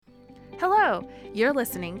Hello, you're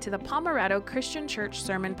listening to the Pomerado Christian Church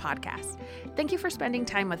Sermon Podcast. Thank you for spending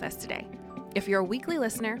time with us today. If you're a weekly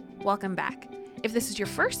listener, welcome back. If this is your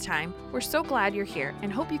first time, we're so glad you're here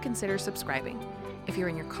and hope you consider subscribing. If you're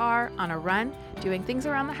in your car, on a run, doing things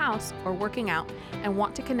around the house, or working out, and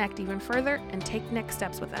want to connect even further and take next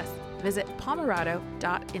steps with us, visit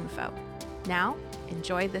pomerado.info. Now,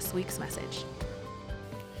 enjoy this week's message.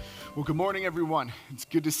 Well, good morning, everyone. It's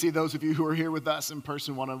good to see those of you who are here with us in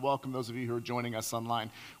person. I want to welcome those of you who are joining us online.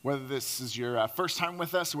 Whether this is your first time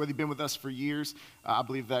with us or whether you've been with us for years, I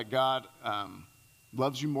believe that God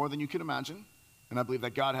loves you more than you can imagine. And I believe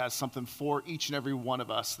that God has something for each and every one of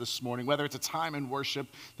us this morning, whether it's a time in worship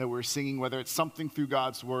that we're singing, whether it's something through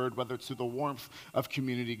God's word, whether it's through the warmth of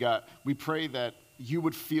community. God, we pray that you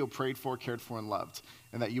would feel prayed for, cared for, and loved,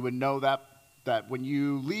 and that you would know that when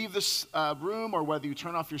you leave this room or whether you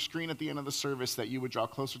turn off your screen at the end of the service, that you would draw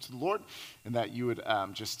closer to the Lord and that you would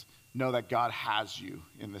just know that God has you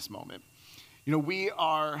in this moment. You know, we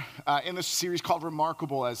are in this series called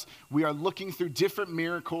Remarkable as we are looking through different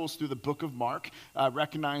miracles through the book of Mark,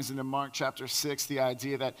 recognizing in Mark chapter 6 the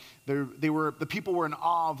idea that the people were in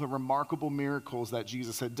awe of the remarkable miracles that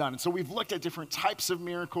Jesus had done. And so we've looked at different types of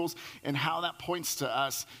miracles and how that points to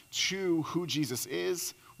us to who Jesus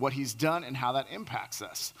is, what he's done, and how that impacts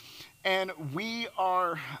us. And we've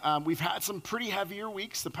had some pretty heavier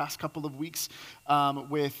weeks the past couple of weeks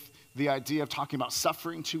with the idea of talking about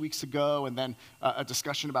suffering 2 weeks ago, and then a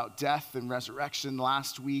discussion about death and resurrection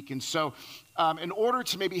last week. And so in order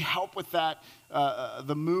to maybe help with that,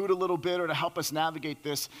 the mood a little bit, or to help us navigate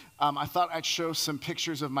this, I thought I'd show some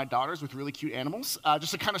pictures of my daughters with really cute animals,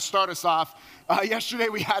 just to kind of start us off. Yesterday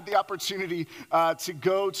we had the opportunity to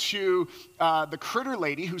go to the Critter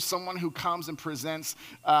Lady, who's someone who comes and presents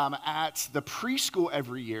at the preschool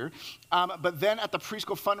every year. But then at the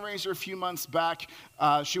preschool fundraiser a few months back,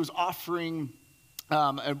 she was offering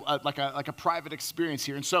like a private experience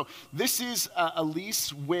here. And so this is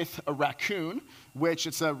Elise with a raccoon, which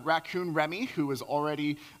it's a raccoon Remy, who is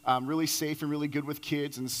already really safe and really good with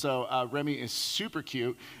kids. And so Remy is super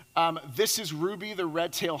cute. This is Ruby, the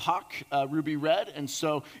red-tailed hawk, Ruby Red, and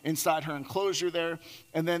so inside her enclosure there.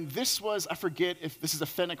 And then this was, I forget if this is a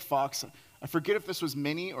fennec fox. I forget if this was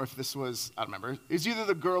Minnie or if this was, I don't remember. It's either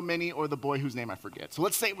the girl Minnie or the boy whose name I forget. So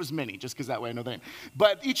let's say it was Minnie, just because that way I know the name.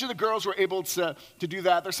 But each of the girls were able to do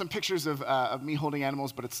that. There's some pictures of me holding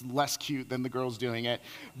animals, but it's less cute than the girls doing it.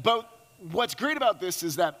 But what's great about this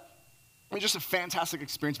is that it's just a fantastic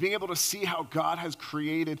experience, being able to see how God has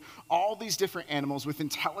created all these different animals with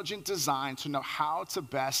intelligent design to know how to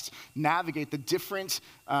best navigate the different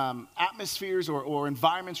atmospheres or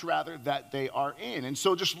environments, rather, that they are in. And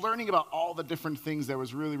so just learning about all the different things there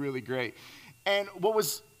was really, really great. And what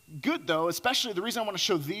was good, though, especially the reason I want to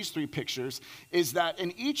show these three pictures, is that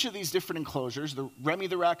in each of these different enclosures, Remy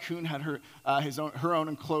the raccoon had her own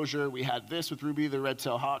enclosure. We had this with Ruby the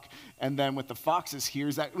red-tailed hawk, and then with the foxes here,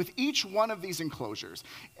 is that with each one of these enclosures,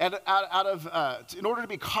 in order to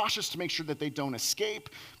be cautious to make sure that they don't escape,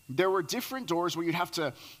 there were different doors where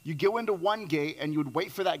you go into one gate and you would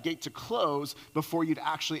wait for that gate to close before you'd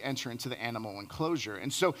actually enter into the animal enclosure.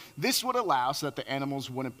 And so this would allow so that the animals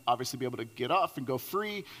wouldn't obviously be able to get off and go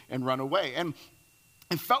free and run away. And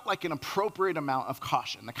it felt like an appropriate amount of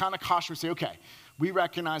caution. The kind of caution would say, okay, we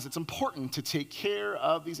recognize it's important to take care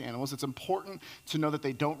of these animals. It's important to know that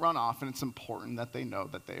they don't run off, and it's important that they know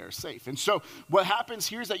that they are safe. And so what happens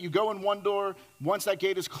here is that you go in one door, once that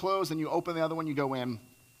gate is closed, and you open the other one, you go in.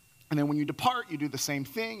 And then when you depart, you do the same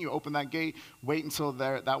thing. You open that gate, wait until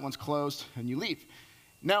that one's closed, and you leave.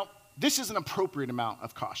 Now, this is an appropriate amount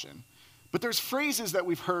of caution. But there's phrases that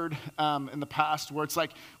we've heard in the past where it's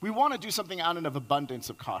like, we want to do something out of abundance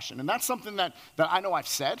of caution. And that's something that I know I've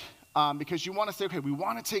said, because you want to say, okay, we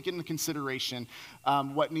want to take into consideration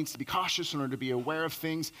what needs to be cautious in order to be aware of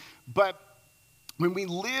things. But when we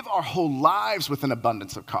live our whole lives with an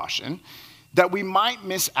abundance of caution, that we might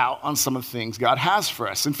miss out on some of the things God has for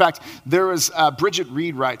us. In fact, Bridget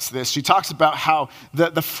Reed writes this. She talks about how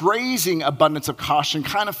the phrasing abundance of caution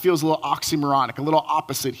kind of feels a little oxymoronic, a little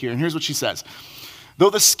opposite here. And here's what she says. Though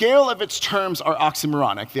the scale of its terms are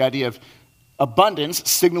oxymoronic, the idea of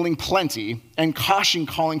abundance signaling plenty and caution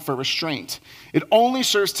calling for restraint, it only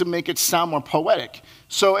serves to make it sound more poetic.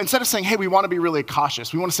 So instead of saying, hey, we want to be really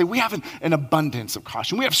cautious, we want to say we have an abundance of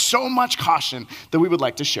caution. We have so much caution that we would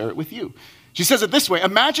like to share it with you. She says it this way: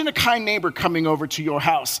 imagine a kind neighbor coming over to your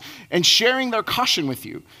house and sharing their caution with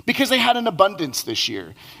you because they had an abundance this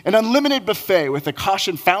year. An unlimited buffet with a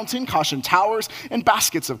caution fountain, caution towers, and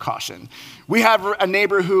baskets of caution. We have a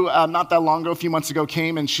neighbor who not that long ago, a few months ago,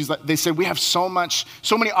 came and they said, we have so many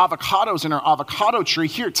avocados in our avocado tree.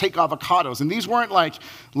 Here, take avocados. And these weren't like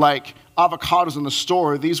avocados in the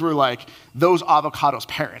store. These were like those avocados'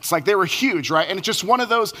 parents. Like they were huge, right? And it's just one of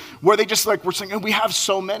those where they just like, we're saying, we have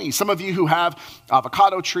so many. Some of you who have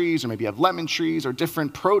avocado trees or maybe have lemon trees or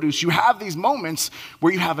different produce, you have these moments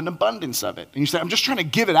where you have an abundance of it. And you say, I'm just trying to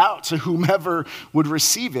give it out to whomever would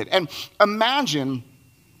receive it. And imagine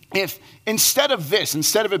if instead of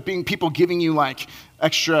it being people giving you like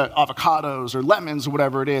extra avocados or lemons or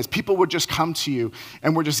whatever it is, people would just come to you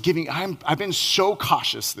and we're just giving, I've been so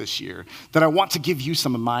cautious this year that I want to give you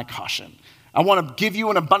some of my caution. I want to give you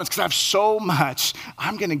an abundance because I have so much.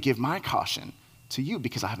 I'm going to give my caution to you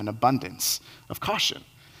because I have an abundance of caution.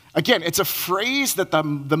 Again, it's a phrase that the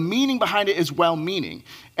meaning behind it is well-meaning.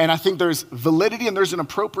 And I think there's validity and there's an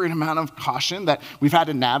appropriate amount of caution that we've had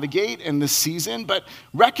to navigate in this season. But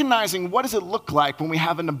recognizing what does it look like when we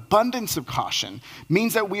have an abundance of caution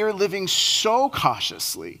means that we are living so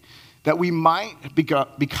cautiously that we might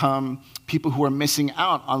become people who are missing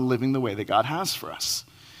out on living the way that God has for us.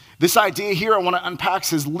 This idea here I want to unpack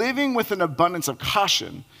says living with an abundance of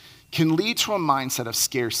caution can lead to a mindset of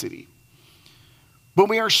scarcity. When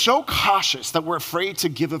we are so cautious that we're afraid to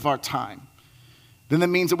give of our time, then that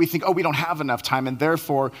means that we think, we don't have enough time, and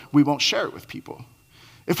therefore we won't share it with people.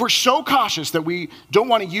 If we're so cautious that we don't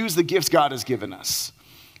want to use the gifts God has given us,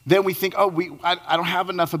 then we think, I don't have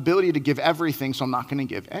enough ability to give everything, so I'm not going to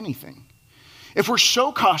give anything. If we're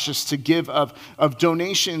so cautious to give of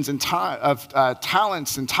donations and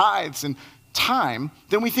talents and tithes and time,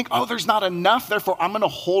 then we think, there's not enough, therefore I'm going to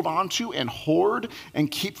hold on to and hoard and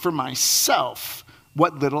keep for myself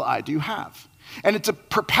what little I do have. And it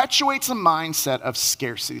perpetuates a mindset of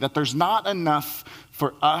scarcity, that there's not enough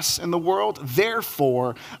for us in the world,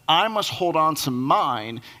 therefore I must hold on to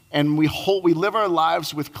mine, and we live our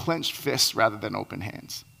lives with clenched fists rather than open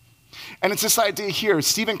hands. And it's this idea here.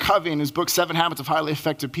 Stephen Covey, in his book, 7 Habits of Highly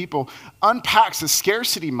Effective People, unpacks the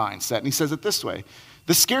scarcity mindset, and he says it this way: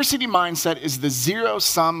 the scarcity mindset is the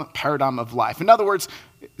zero-sum paradigm of life. In other words,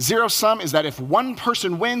 zero-sum is that if one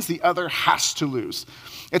person wins, the other has to lose.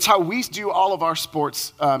 It's how we do all of our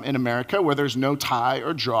sports in America, where there's no tie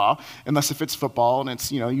or draw, unless if it's football and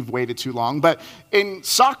it's, you've waited too long. But in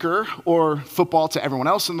soccer or football to everyone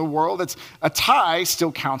else in the world, it's a tie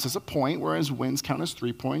still counts as a point, whereas wins count as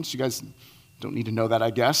 3 points. You guys don't need to know that,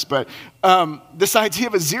 I guess. But this idea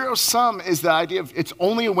of a zero-sum is the idea of it's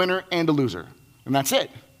only a winner and a loser, and that's it.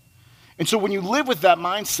 And so when you live with that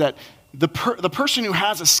mindset, the person who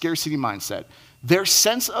has a scarcity mindset, their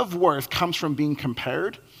sense of worth comes from being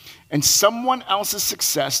compared, and someone else's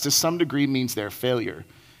success to some degree means their failure.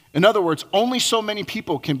 In other words, only so many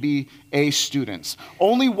people can be A students.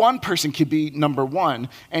 Only one person can be number one,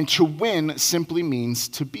 and to win simply means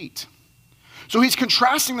to beat. So he's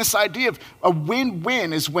contrasting this idea of a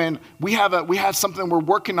win-win is when we have something we're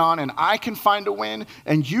working on and I can find a win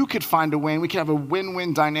and you could find a win. We can have a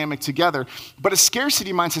win-win dynamic together. But a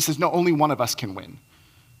scarcity mindset says, no, only one of us can win.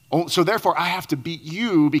 So therefore, I have to beat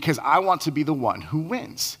you because I want to be the one who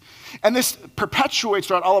wins. And this perpetuates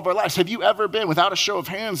throughout all of our lives. Have you ever been, without a show of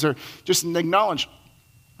hands or just acknowledge,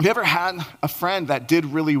 have you ever had a friend that did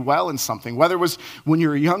really well in something, whether it was when you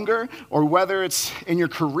were younger or whether it's in your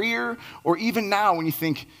career or even now when you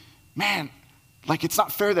think, man, like it's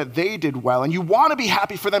not fair that they did well, and you want to be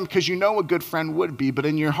happy for them because you know a good friend would be, but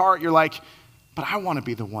in your heart you're like, but I want to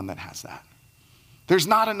be the one that has that. There's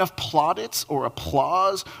not enough plaudits or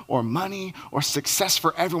applause or money or success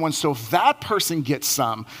for everyone, so if that person gets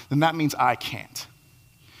some, then that means I can't.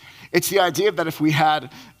 It's the idea that if we had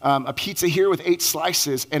a pizza here with 8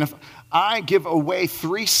 slices, and if I give away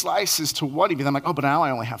 3 slices to one of you, then I'm like, but now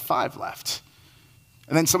I only have 5 left.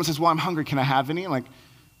 And then someone says, well, I'm hungry, can I have any? I'm like,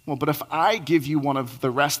 well, but if I give you one of the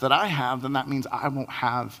rest that I have, then that means I won't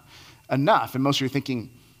have enough. And most of you are thinking,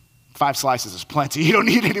 5 slices is plenty, you don't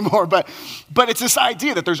need any more. But it's this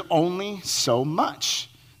idea that there's only so much.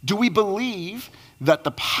 Do we believe that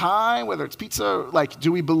the pie, whether it's pizza,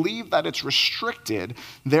 do we believe that it's restricted,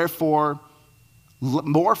 therefore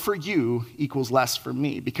more for you equals less for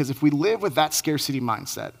me? Because if we live with that scarcity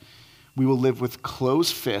mindset, we will live with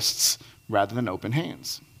closed fists rather than open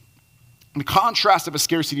hands. The contrast of a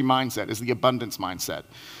scarcity mindset is the abundance mindset.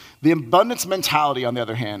 The abundance mentality, on the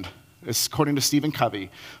other hand, according to Stephen Covey,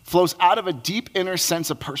 flows out of a deep inner sense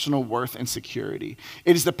of personal worth and security.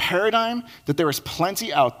 It is the paradigm that there is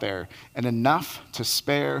plenty out there and enough to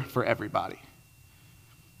spare for everybody.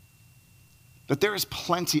 That there is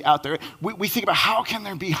plenty out there. We think about how can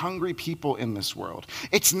there be hungry people in this world?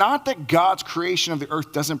 It's not that God's creation of the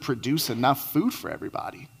earth doesn't produce enough food for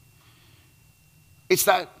everybody. It's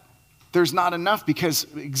that there's not enough, because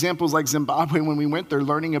examples like Zimbabwe, when we went there,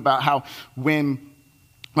 learning about how when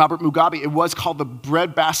Robert Mugabe, it was called the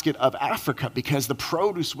breadbasket of Africa because the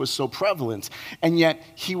produce was so prevalent, and yet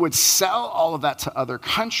he would sell all of that to other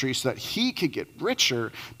countries so that he could get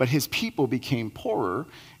richer, but his people became poorer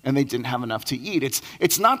and they didn't have enough to eat.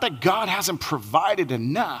 It's not that God hasn't provided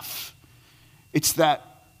enough. It's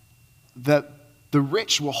that the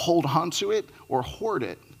rich will hold on to it or hoard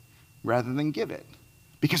it rather than give it,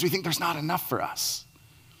 because we think there's not enough for us.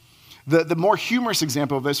 The more humorous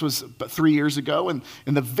example of this was 3 years ago, and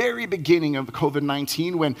in the very beginning of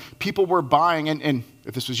COVID-19, when people were buying, and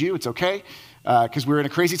if this was you, it's okay, because we were in a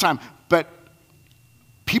crazy time, but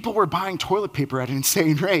people were buying toilet paper at an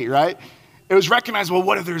insane rate, right? It was recognized, well,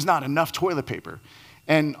 what if there's not enough toilet paper?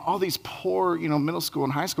 And all these poor, middle school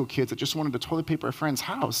and high school kids that just wanted to toilet paper a friend's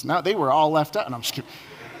house, now they were all left out, and I'm just kidding.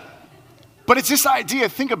 But it's this idea,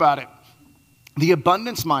 think about it. The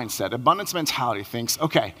abundance mindset, abundance mentality thinks,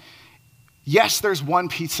 okay, yes, there's one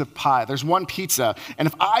piece of pie, there's one pizza, and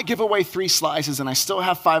if I give away 3 slices and I still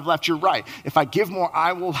have 5 left, you're right. If I give more,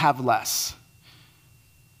 I will have less.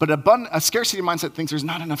 But a scarcity mindset thinks there's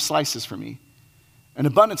not enough slices for me. An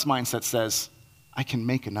abundance mindset says, I can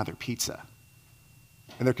make another pizza,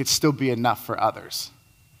 and there could still be enough for others.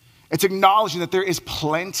 It's acknowledging that there is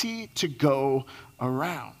plenty to go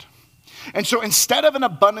around. And so instead of an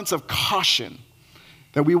abundance of caution,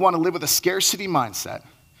 that we want to live with a scarcity mindset,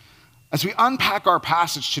 as we unpack our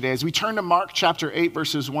passage today, as we turn to Mark chapter 8,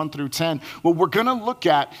 verses 1 through 10, what we're going to look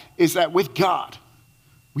at is that with God,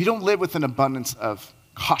 we don't live with an abundance of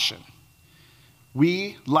caution.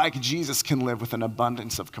 We, like Jesus, can live with an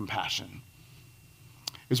abundance of compassion.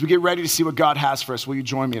 As we get ready to see what God has for us, will you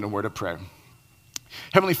join me in a word of prayer?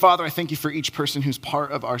 Heavenly Father, I thank you for each person who's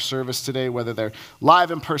part of our service today, whether they're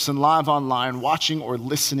live in person, live online, watching, or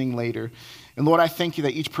listening later. And Lord, I thank you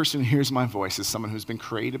that each person who hears my voice is someone who's been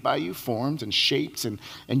created by you, formed and shaped, and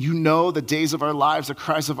you know the days of our lives, the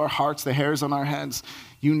cries of our hearts, the hairs on our heads.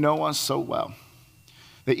 You know us so well.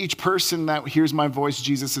 That each person that hears my voice,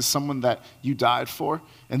 Jesus, is someone that you died for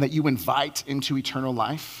and that you invite into eternal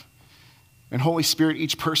life. And Holy Spirit,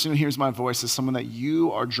 each person who hears my voice is someone that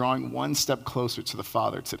you are drawing one step closer to the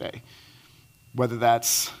Father today. Whether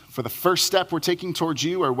that's for the first step we're taking towards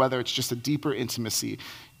you or whether it's just a deeper intimacy,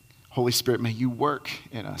 Holy Spirit, may you work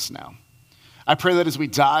in us now. I pray that as we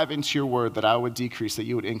dive into your word, that I would decrease, that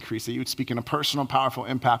you would increase, that you would speak in a personal, powerful,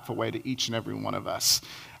 impactful way to each and every one of us.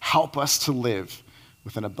 Help us to live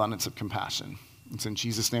with an abundance of compassion. It's in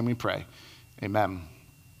Jesus' name we pray. Amen.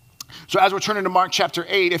 So as we're turning to Mark chapter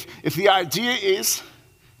 8, if the idea is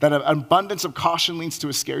that an abundance of caution leads to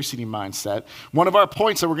a scarcity mindset, one of our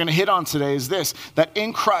points that we're going to hit on today is this, that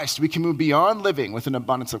in Christ we can move beyond living with an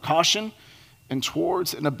abundance of caution and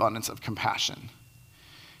towards an abundance of compassion.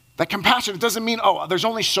 That compassion, it doesn't mean, there's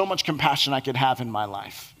only so much compassion I could have in my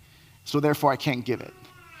life, so therefore I can't give it.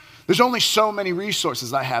 There's only so many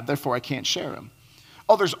resources I have, therefore I can't share them.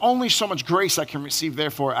 There's only so much grace I can receive,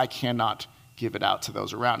 therefore I cannot give it out to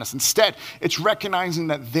those around us. Instead, it's recognizing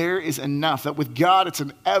that there is enough, that with God, it's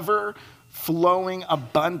an ever-flowing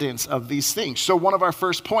abundance of these things. So one of our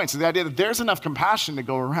first points is the idea that there's enough compassion to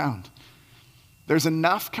go around. There's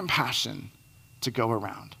enough compassion to go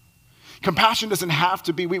around. Compassion doesn't have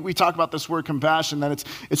to be, we talk about this word compassion, that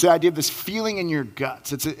it's the idea of this feeling in your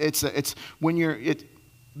guts. It's when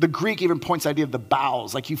the Greek even points to the idea of the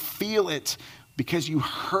bowels, like you feel it because you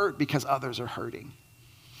hurt because others are hurting.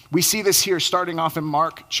 We see this here starting off in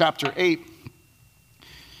Mark chapter 8. It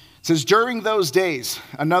says, during those days,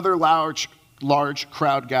 another large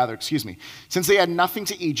crowd gathered, Since they had nothing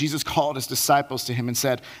to eat, Jesus called his disciples to him and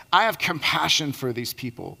said, I have compassion for these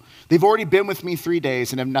people. They've already been with me 3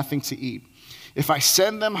 days and have nothing to eat. If I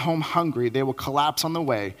send them home hungry, they will collapse on the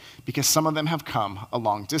way because some of them have come a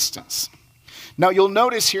long distance. Now you'll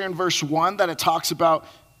notice here in verse 1 that it talks about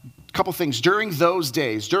a couple things. During those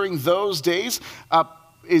days there's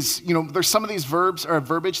some of these verbs or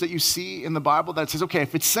verbiage that you see in the Bible that says, okay,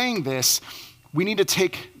 if it's saying this, we need to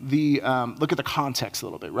take the look at the context a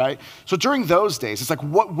little bit, right? So during those days, it's like,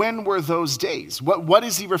 when were those days? What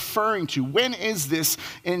is he referring to? When is this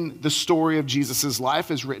in the story of Jesus' life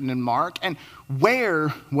as written in Mark? And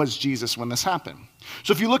where was Jesus when this happened?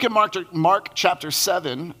 So if you look at Mark chapter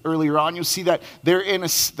 7 earlier on, you'll see that they're in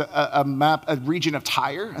a region of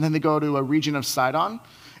Tyre, and then they go to a region of Sidon,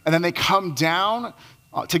 and then they come down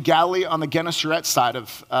to Galilee on the Gennesaret side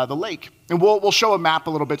of the lake. And we'll show a map a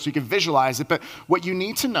little bit so you can visualize it, but what you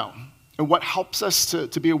need to know and what helps us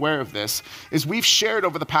to be aware of this is we've shared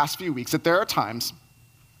over the past few weeks that there are times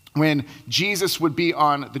when Jesus would be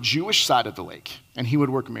on the Jewish side of the lake and he would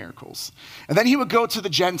work miracles. And then he would go to the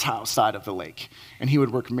Gentile side of the lake and he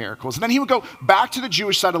would work miracles. And then he would go back to the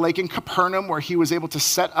Jewish side of the lake in Capernaum, where he was able to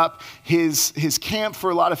set up his camp for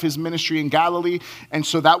a lot of his ministry in Galilee. And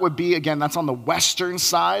so that would be, again, that's on the western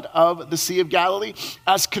side of the Sea of Galilee,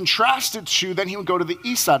 as contrasted to then he would go to the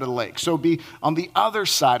east side of the lake. So be on the other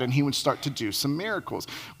side and he would start to do some miracles.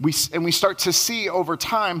 We start to see over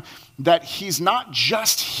time that he's not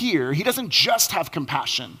just here. He doesn't just have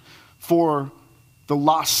compassion for the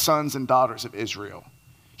lost sons and daughters of Israel.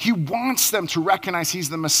 He wants them to recognize he's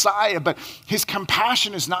the Messiah, but his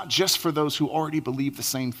compassion is not just for those who already believe the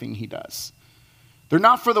same thing he does. They're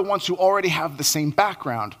not for the ones who already have the same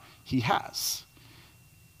background he has.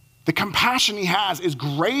 The compassion he has is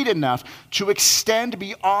great enough to extend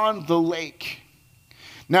beyond the lake.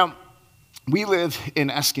 Now, we live in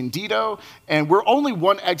Escondido, and we're only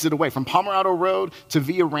one exit away from Pomerado Road to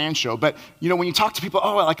Villa Rancho. But, when you talk to people,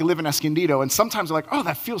 I live in Escondido, and sometimes they're like,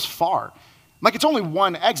 that feels far. Like, it's only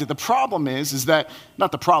one exit. The problem is that,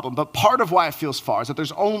 not the problem, but part of why it feels far is that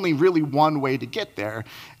there's only really one way to get there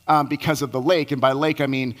because of the lake. And by lake, I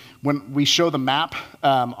mean, when we show the map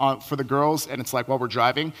for the girls, and it's like, while we're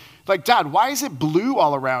driving, like, Dad, why is it blue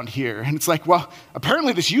all around here? And it's like, well,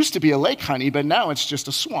 apparently this used to be a lake, honey, but now it's just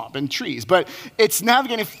a swamp and trees. But it's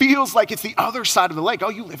navigating, it feels like it's the other side of the lake. Oh,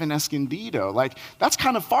 you live in Escondido. Like, that's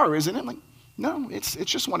kind of far, isn't it? Like, no, it's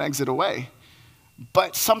just one exit away.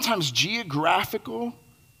 But sometimes geographical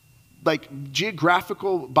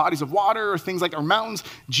bodies of water or things like our mountains,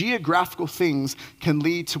 geographical things can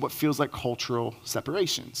lead to what feels like cultural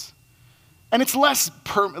separations. And it's less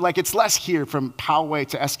here from Poway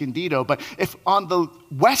to Escondido, but if on the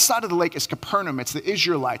west side of the lake is Capernaum, it's the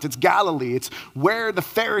Israelites, it's Galilee, it's where the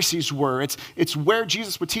Pharisees were, it's where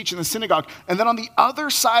Jesus would teach in the synagogue. And then on the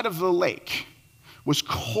other side of the lake was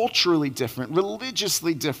culturally different,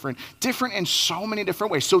 religiously different in so many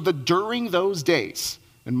different ways. So during those days,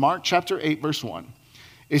 in Mark chapter 8, verse 1,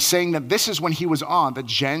 is saying that this is when he was on the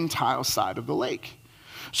Gentile side of the lake.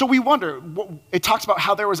 So we wonder, it talks about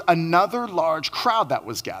how there was another large crowd that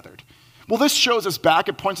was gathered. Well, this shows us back,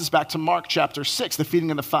 it points us back to Mark chapter 6, the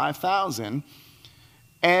feeding of the 5,000,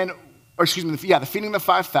 the feeding of the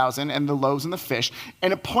 5,000 and the loaves and the fish.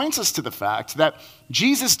 And it points us to the fact that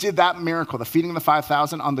Jesus did that miracle, the feeding of the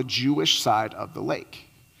 5,000, on the Jewish side of the lake.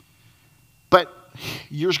 But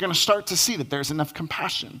you're going to start to see that there's enough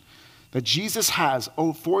compassion that Jesus has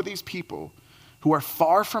for these people who are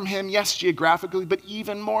far from him, yes, geographically, but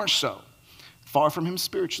even more so, far from him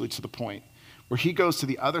spiritually, to the point where he goes to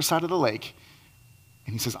the other side of the lake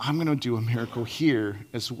and he says, I'm going to do a miracle here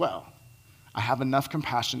as well. I have enough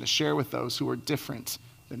compassion to share with those who are different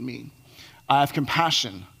than me. I have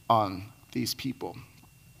compassion on these people.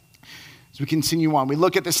 As we continue on, we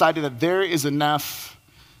look at this idea that there's enough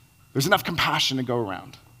compassion to go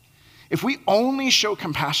around. If we only show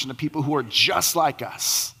compassion to people who are just like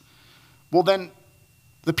us, well then,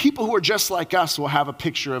 the people who are just like us will have a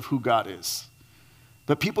picture of who God is.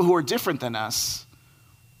 But people who are different than us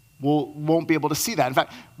won't be able to see that. In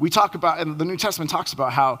fact, we talk about, and the New Testament talks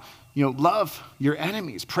about how, love your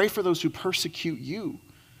enemies. Pray for those who persecute you.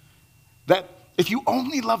 That if you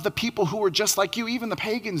only love the people who are just like you, even the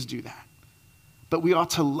pagans do that. But we ought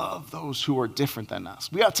to love those who are different than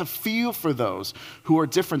us. We ought to feel for those who are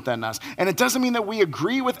different than us. And it doesn't mean that we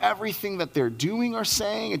agree with everything that they're doing or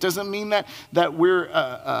saying. It doesn't mean that we're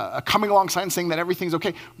coming alongside and saying that everything's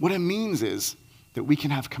okay. What it means is that we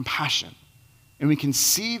can have compassion. And we can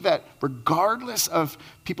see that regardless of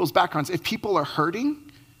people's backgrounds, if people are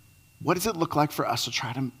hurting, what does it look like for us to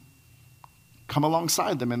try to come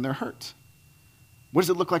alongside them in their hurt? What does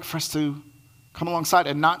it look like for us to come alongside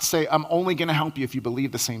and not say, I'm only going to help you if you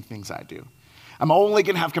believe the same things I do. I'm only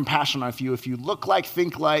going to have compassion on you if you look like,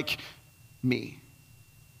 think like me.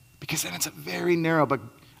 Because then it's a very narrow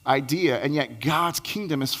idea, and yet God's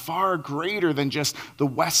kingdom is far greater than just the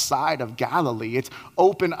west side of Galilee. It's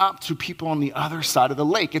open up to people on the other side of the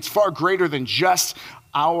lake. It's far greater than just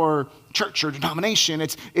our church or denomination.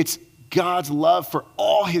 It's God's love for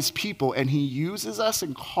all his people, and he uses us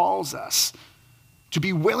and calls us to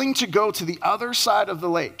be willing to go to the other side of the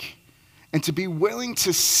lake and to be willing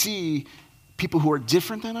to see people who are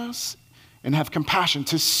different than us and have compassion,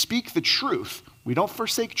 to speak the truth. We don't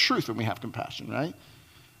forsake truth when we have compassion, right?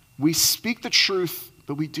 We speak the truth,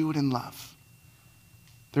 but we do it in love.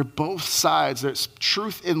 They're both sides. There's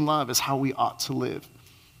truth in love is how we ought to live.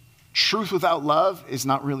 Truth without love is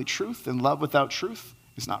not really truth, and love without truth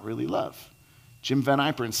is not really love. Jim Van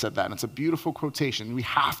Yperen said that, and it's a beautiful quotation. We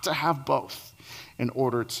have to have both in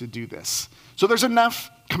order to do this. So there's enough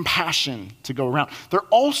compassion to go around. There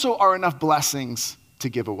also are enough blessings to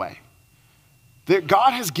give away.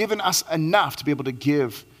 God has given us enough to be able to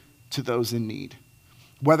give to those in need.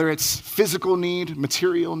 Whether it's physical need,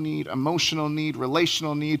 material need, emotional need,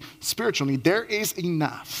 relational need, spiritual need, there is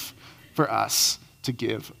enough for us to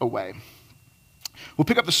give away. We'll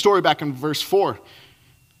pick up the story back in verse 4.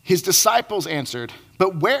 His disciples answered,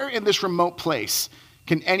 "But where in this remote place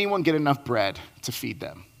can anyone get enough bread to feed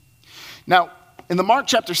them?" Now, in the Mark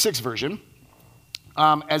chapter 6 version,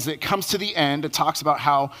 as it comes to the end, it talks about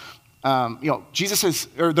how Jesus says,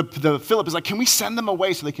 or the Philip is like, "Can we send them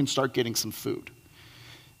away so they can start getting some food?"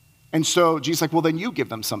 And so Jesus is like, "Well, then you give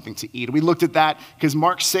them something to eat." We looked at that because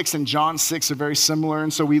Mark 6 and John 6 are very similar.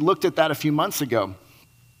 And so we looked at that a few months ago.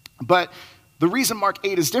 But the reason Mark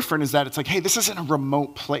 8 is different is that it's like, hey, this isn't a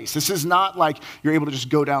remote place. This is not like you're able to just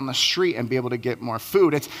go down the street and be able to get more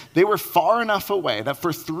food. They were far enough away that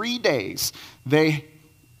for 3 days they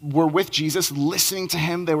were with Jesus, listening to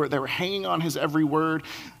him. They were hanging on his every word.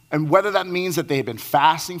 And whether that means that they had been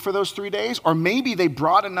fasting for those 3 days, or maybe they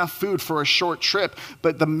brought enough food for a short trip,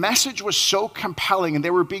 but the message was so compelling and they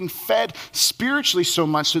were being fed spiritually so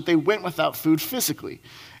much that they went without food physically.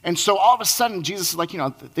 And so all of a sudden, Jesus is like,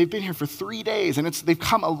 they've been here for 3 days and they've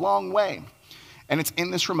come a long way. And it's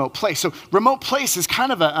in this remote place. So remote place is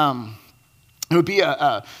kind of it would be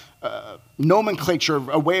a nomenclature,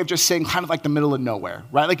 a way of just saying kind of like the middle of nowhere,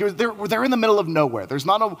 right? Like they're in the middle of nowhere. There's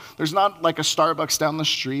not like a Starbucks down the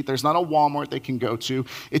street. There's not a Walmart they can go to.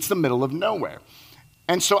 It's the middle of nowhere.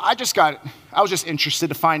 And so I was just interested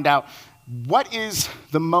to find out what is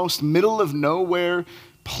the most middle of nowhere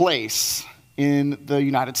place in the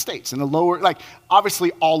United States, in the lower, like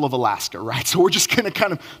obviously all of Alaska, right? So we're just going to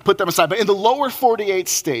kind of put them aside. But in the lower 48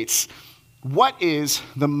 states, what is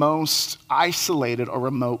the most isolated or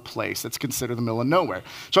remote place that's considered the middle of nowhere?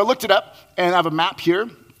 So I looked it up, and I have a map here,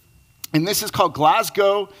 and this is called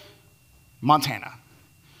Glasgow, Montana.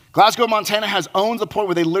 Glasgow, Montana owns the point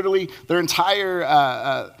where they literally, their entire,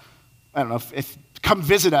 I don't know, if come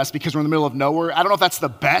visit us because we're in the middle of nowhere. I don't know if that's the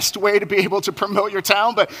best way to be able to promote your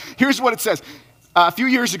town, but here's what it says. A few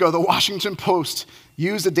years ago, the Washington Post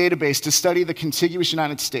used a database to study the contiguous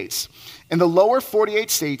United States. In the lower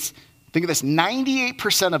 48 states, think of this,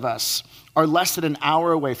 98% of us are less than an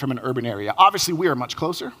hour away from an urban area. Obviously, we are much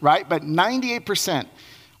closer, right? But 98%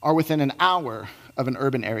 are within an hour of an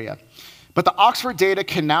urban area. But the Oxford data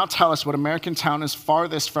can now tell us what American town is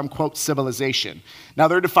farthest from, quote, civilization. Now,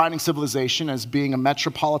 they're defining civilization as being a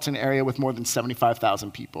metropolitan area with more than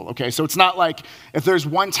 75,000 people, okay? So it's not like if there's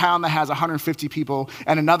one town that has 150 people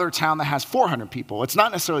and another town that has 400 people. It's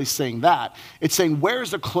not necessarily saying that. It's saying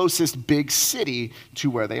where's the closest big city to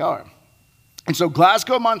where they are. And so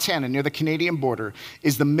Glasgow, Montana, near the Canadian border,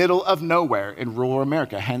 is the middle of nowhere in rural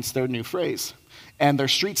America, hence their new phrase. And their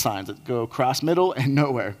street signs that go across middle and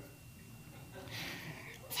nowhere.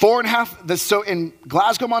 So in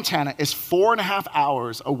Glasgow, Montana is 4.5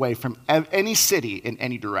 hours away from any city in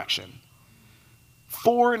any direction.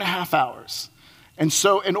 4.5 hours. And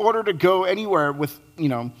so in order to go anywhere with,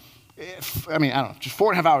 just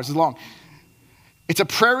 4.5 hours is long. It's a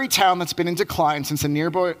prairie town that's been in decline since a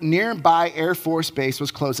nearby Air Force base was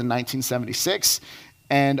closed in 1976.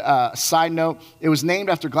 And side note, it was named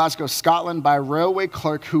after Glasgow, Scotland by a railway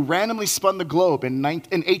clerk who randomly spun the globe in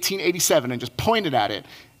 1887 and just pointed at it.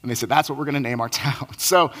 And they said, that's what we're going to name our town.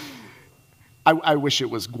 So I wish it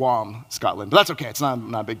was Guam, Scotland, but that's okay. It's not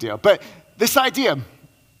a big deal. But this idea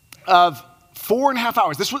of 4.5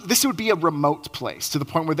 hours, this would be a remote place to the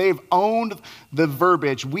point where they've owned the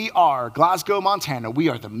verbiage, we are, Glasgow, Montana, we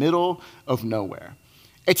are the middle of nowhere.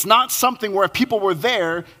 It's not something where if people were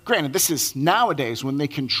there, granted, this is nowadays when they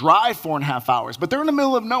can drive 4.5 hours, but they're in the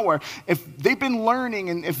middle of nowhere. If they've been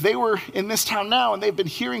learning and if they were in this town now and they've been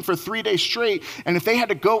hearing for 3 days straight, and if they had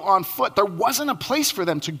to go on foot, there wasn't a place for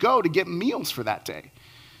them to go to get meals for that day.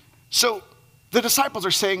 So the disciples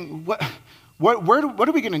are saying, what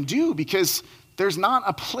are we going to do? Because there's not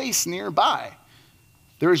a place nearby.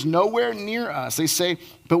 There is nowhere near us. They say,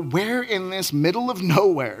 but where in this middle of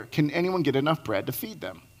nowhere can anyone get enough bread to feed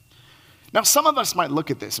them? Now, some of us might look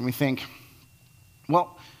at this and we think,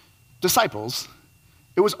 well, disciples,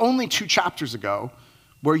 it was only 2 chapters ago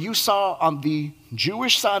where you saw on the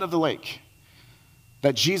Jewish side of the lake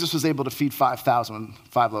that Jesus was able to feed 5,000 with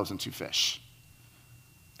 5 loaves and 2 fish.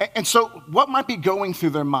 And so what might be going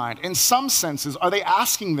through their mind? In some senses, are they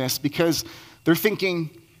asking this because they're thinking,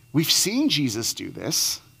 we've seen Jesus do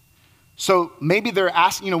this, so maybe they're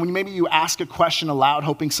asking, when maybe you ask a question aloud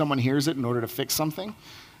hoping someone hears it in order to fix something,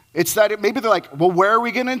 it's that maybe they're like, well, where are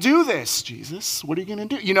we going to do this, Jesus? What are you going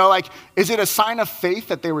to do? Is it a sign of faith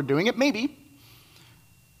that they were doing it? Maybe.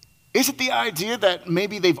 Is it the idea that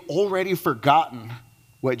maybe they've already forgotten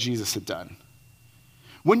what Jesus had done?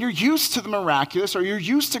 When you're used to the miraculous or you're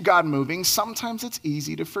used to God moving, sometimes it's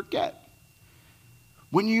easy to forget.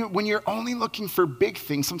 When you're only looking for big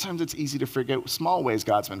things, sometimes it's easy to forget small ways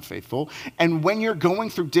God's been faithful. And when you're going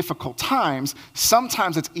through difficult times,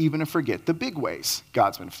 sometimes it's even to forget the big ways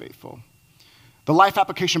God's been faithful. The Life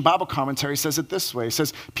Application Bible Commentary says it this way. It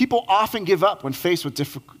says, people often give up when faced with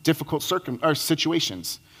difficult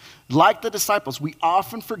situations. Like the disciples, we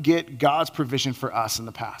often forget God's provision for us in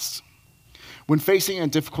the past. When facing a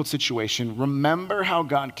difficult situation, remember how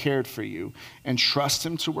God cared for you and trust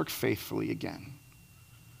him to work faithfully again.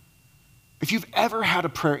 If you've ever had a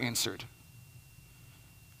prayer answered,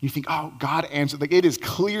 you think, oh, God answered. It is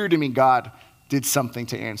clear to me God did something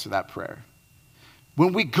to answer that prayer.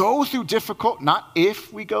 When we go through difficult, not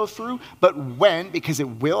if we go through, but when, because it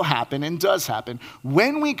will happen and does happen,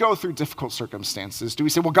 when we go through difficult circumstances, do we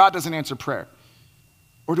say, well, God doesn't answer prayer?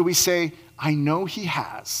 Or do we say, I know he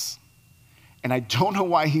has, and I don't know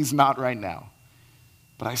why he's not right now,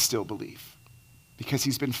 but I still believe, because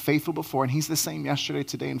he's been faithful before, and he's the same yesterday,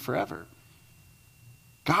 today, and forever.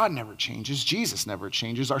 God never changes. Jesus never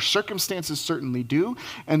changes. Our circumstances certainly do,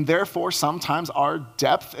 and therefore sometimes our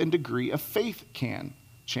depth and degree of faith can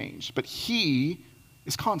change, but he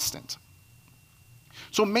is constant.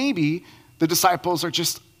 So maybe the disciples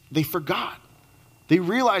they forgot. They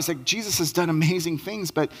realize that Jesus has done amazing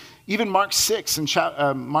things, but even Mark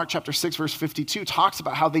chapter 6, verse 52 talks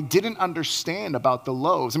about how they didn't understand about the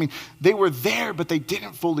loaves. They were there, but they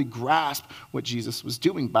didn't fully grasp what Jesus was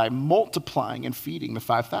doing by multiplying and feeding the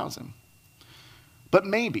 5,000. But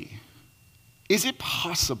maybe, is it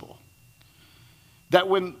possible that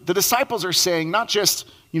when the disciples are saying, not just,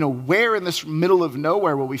 where in this middle of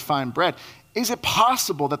nowhere will we find bread, is it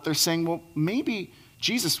possible that they're saying, well, maybe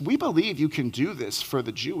Jesus, we believe you can do this for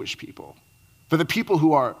the Jewish people, for the people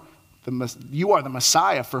you are the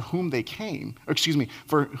Messiah for whom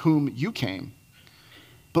for whom you came.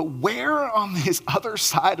 But where on this other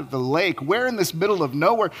side of the lake, where in this middle of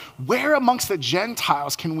nowhere, where amongst the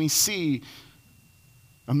Gentiles can we see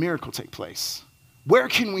a miracle take place? Where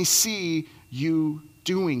can we see you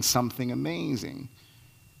doing something amazing?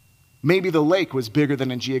 Maybe the lake was bigger than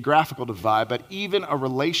a geographical divide, but even a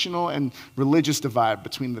relational and religious divide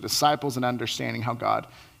between the disciples and understanding how God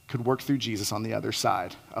could work through Jesus on the other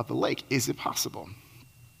side of the lake. Is it possible?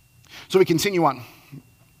 So we continue on.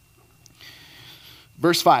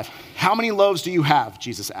 Verse 5, how many loaves do you have?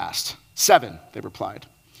 Jesus asked. 7, they replied.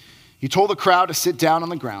 He told the crowd to sit down on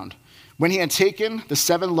the ground. When he had taken the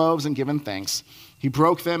 7 loaves and given thanks, he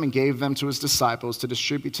broke them and gave them to his disciples to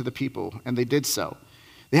distribute to the people, and they did so.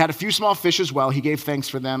 They had a few small fish as well. He gave thanks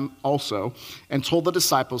for them also and told the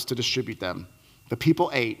disciples to distribute them. The people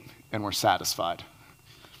ate and were satisfied.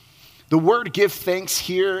 The word give thanks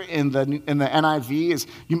here in the NIV is,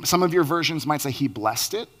 some of your versions might say he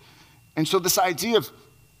blessed it. And so this idea of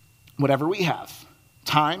whatever we have,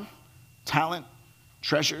 time, talent,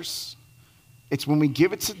 treasures, it's when we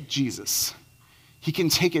give it to Jesus, he can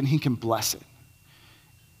take it and he can bless it.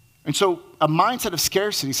 And so a mindset of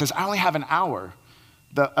scarcity says, I only have an hour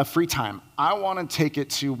of free time. I want to take it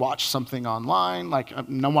to watch something online. I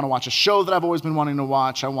want to watch a show that I've always been wanting to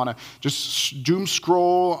watch. I want to just doom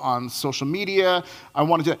scroll on social media. I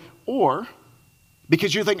want to do that. Or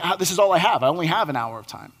because you think, this is all I have. I only have an hour of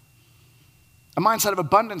time. A mindset of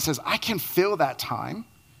abundance says, I can fill that time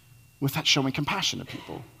with that showing compassion to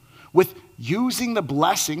people, with using the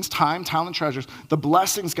blessings, time, talent, treasures, the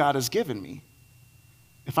blessings God has given me.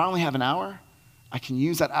 If I only have an hour, I can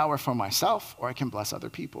use that hour for myself, or I can bless other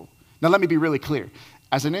people. Now, let me be really clear.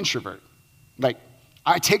 As an introvert,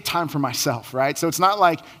 I take time for myself, right? So it's not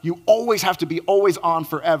like you always have to be always on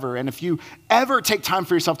forever. And if you ever take time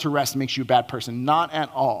for yourself to rest, it makes you a bad person. Not at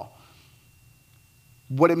all.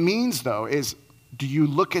 What it means, though, is do you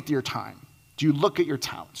look at your time? Do you look at your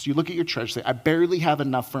talents? Do you look at your treasures? Say, I barely have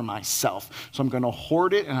enough for myself, so I'm going to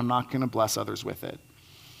hoard it and I'm not going to bless others with it.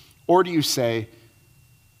 Or do you say,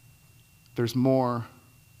 there's more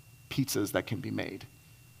pizzas that can be made.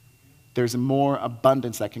 there's more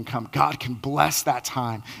abundance that can come. God can bless that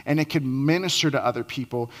time, and it can minister to other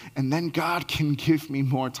people, and then God can give me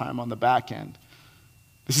more time on the back end.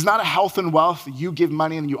 This is not a health and wealth. You give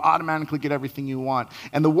money and you automatically get everything you want.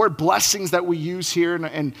 And the word blessings that we use here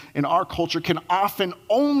in our culture can often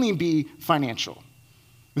only be financial.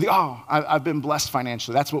 We think, I've been blessed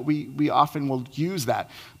financially. That's what we often will use that.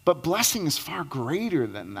 But blessing is far greater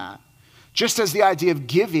than that. Just as the idea of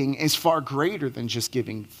giving is far greater than just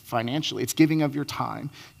giving financially. It's giving of your time,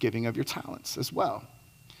 giving of your talents as well.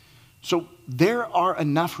 So there are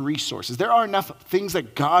enough resources. There are enough things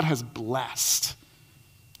that God has blessed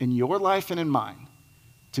in your life and in mine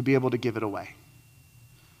to be able to give it away.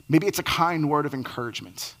 Maybe it's a kind word of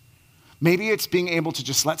encouragement. Maybe it's being able to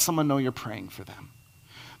just let someone know you're praying for them.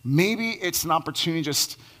 Maybe it's an opportunity to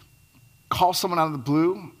just call someone out of the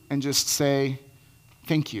blue and just say,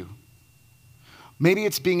 thank you. Maybe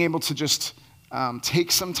it's being able to just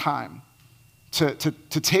take some time to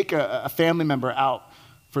take a family member out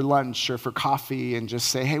for lunch or for coffee and just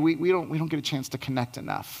say, hey, we don't get a chance to connect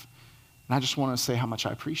enough. And I just want to say how much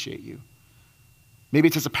I appreciate you. Maybe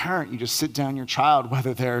it's as a parent, you just sit down your child,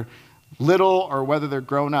 whether they're little or whether they're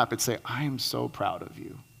grown up, and say, I am so proud of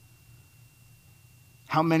you.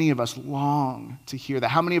 How many of us long to hear that?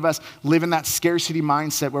 How many of us live in that scarcity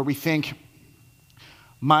mindset where we think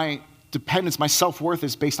my dependence, my self-worth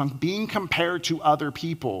is based on being compared to other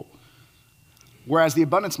people? Whereas the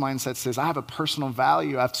abundance mindset says, I have a personal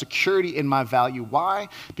value, I have security in my value. Why?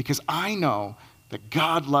 Because I know that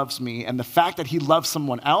God loves me, and the fact that he loves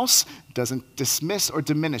someone else doesn't dismiss or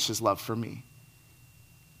diminish his love for me.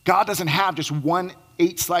 God doesn't have just one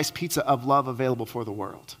 8-slice pizza of love available for the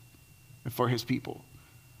world and for his people.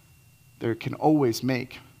 There can always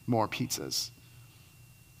make more pizzas.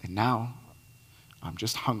 And now I'm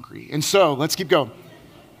just hungry. And so let's keep going.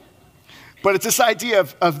 But it's this idea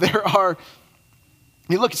of there are,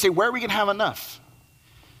 you look and say, where are we going to have enough?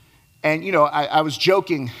 And, I was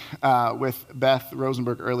joking with Beth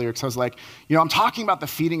Rosenberg earlier because I was like, I'm talking about the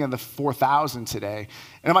feeding of the 4,000 today.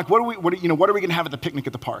 And I'm like, what are we going to have at the picnic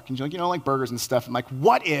at the park? And she's like, like burgers and stuff. I'm like,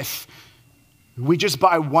 what if we just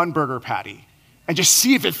buy one burger patty and just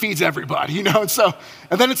see if it feeds everybody, And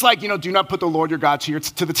then it's like, do not put the Lord your God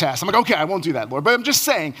to the test. I'm like, okay, I won't do that, Lord. But I'm just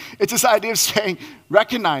saying, it's this idea of saying,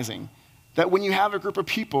 recognizing that when you have a group of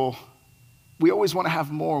people, we always want to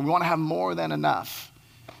have more. We want to have more than enough.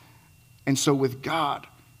 And so with God,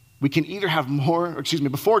 we can either have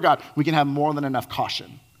before God, we can have more than enough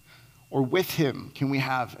caution. Or with him, can we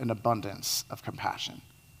have an abundance of compassion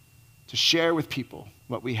to share with people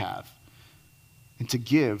what we have and to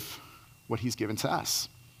give what he's given to us.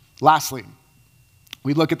 Lastly,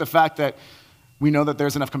 we look at the fact that we know that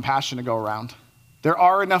there's enough compassion to go around. There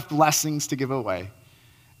are enough blessings to give away.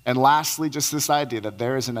 And lastly, just this idea that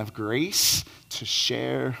there is enough grace to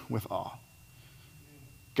share with all.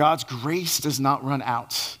 God's grace does not run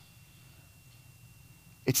out.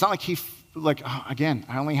 It's not like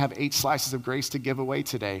I only have 8 slices of grace to give away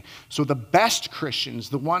today. So the best Christians,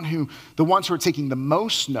 the ones who are taking the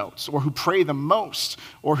most notes, or who pray the most,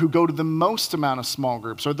 or who go to the most amount of small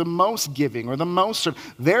groups, or the most giving, or the most,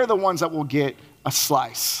 they're the ones that will get a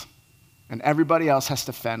slice. And everybody else has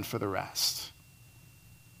to fend for the rest.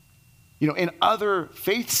 In other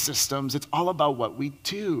faith systems, it's all about what we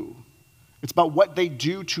do. It's about what they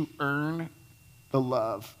do to earn the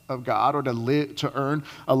love of God, or to earn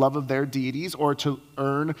a love of their deities, or to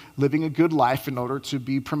earn living a good life in order to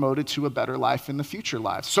be promoted to a better life in the future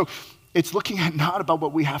lives. So it's looking at not about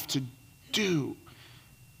what we have to do.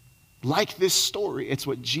 Like this story, it's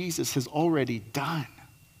what Jesus has already done.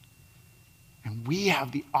 And we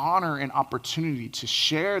have the honor and opportunity to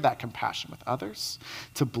share that compassion with others,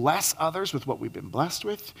 to bless others with what we've been blessed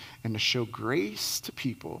with, and to show grace to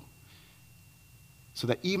people so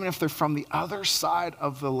that even if they're from the other side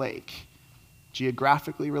of the lake,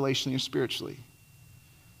 geographically, relationally, or spiritually,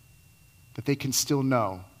 that they can still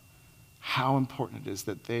know how important it is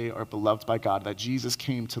that they are beloved by God, that Jesus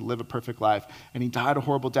came to live a perfect life, and he died a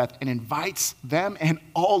horrible death, and invites them and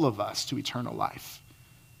all of us to eternal life.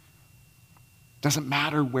 Doesn't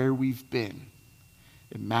matter where we've been.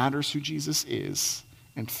 It matters who Jesus is,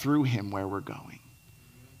 and through him where we're going,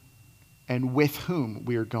 and with whom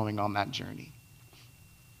we are going on that journey.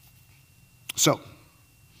 So,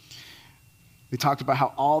 we talked about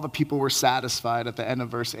how all the people were satisfied at the end of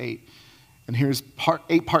verse 8. And here's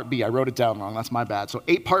part B. I wrote it down wrong. That's my bad. So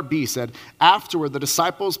 8 part B said, afterward, the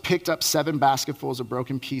disciples picked up 7 basketfuls of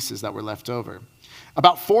broken pieces that were left over.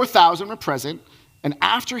 About 4,000 were present, and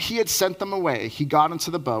after he had sent them away, he got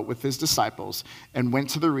into the boat with his disciples and went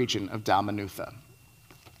to the region of Dalmanutha.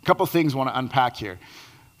 A couple things I want to unpack here.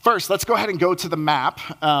 First, let's go ahead and go to the map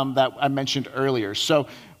that I mentioned earlier. So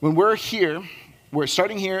when we're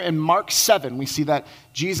starting here in Mark 7, we see that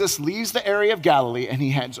Jesus leaves the area of Galilee and he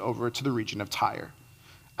heads over to the region of Tyre.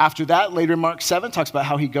 After that, later in Mark 7, talks about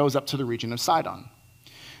how he goes up to the region of Sidon.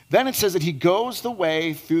 Then it says that he goes the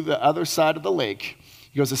way through the other side of the lake.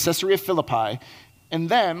 He goes to Caesarea Philippi, and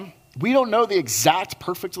then we don't know the exact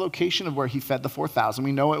perfect location of where he fed the 4,000.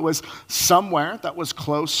 We know it was somewhere that was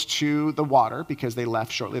close to the water because they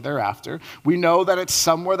left shortly thereafter. We know that it's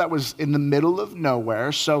somewhere that was in the middle of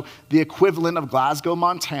nowhere, so the equivalent of Glasgow,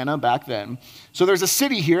 Montana back then. So there's a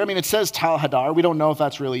city here. I mean, it says Tal Hadar. We don't know if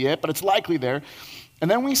that's really it, but it's likely there. And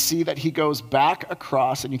then we see that he goes back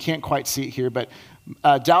across, and you can't quite see it here, but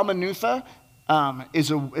Dalmanutha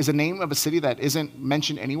is a name of a city that isn't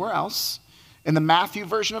mentioned anywhere else. In the Matthew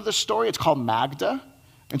version of the story, it's called Magda,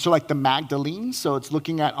 and so like the Magdalene, so it's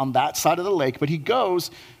looking at on that side of the lake. But he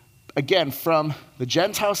goes, again, from the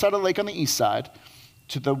Gentile side of the lake on the east side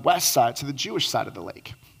to the west side, to the Jewish side of the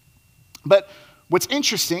lake. But what's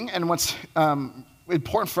interesting and what's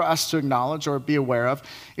important for us to acknowledge or be aware of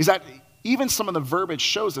is that even some of the verbiage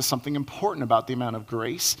shows us something important about the amount of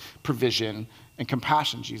grace, provision, and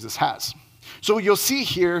compassion Jesus has. So you'll see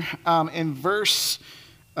here in verse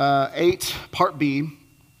 8, part B,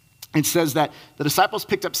 it says that the disciples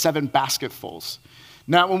picked up 7 basketfuls.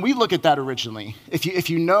 Now, when we look at that originally, if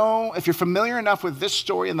you're familiar enough with this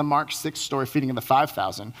story and the Mark 6 story, feeding of the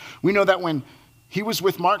 5,000, we know that when he was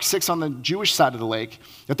with Mark 6 on the Jewish side of the lake,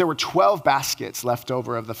 that there were 12 baskets left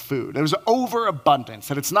over of the food. There was overabundance,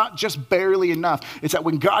 that it's not just barely enough. It's that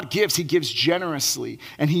when God gives, he gives generously,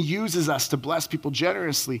 and he uses us to bless people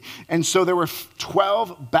generously. And so there were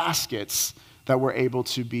 12 baskets that were able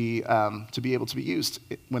to be used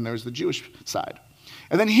when there was the Jewish side.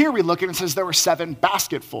 And then here we look and it says there were 7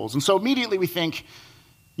 basketfuls. And so immediately we think,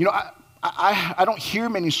 I don't hear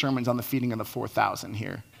many sermons on the feeding of the 4,000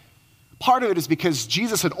 here. Part of it is because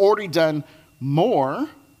Jesus had already done more.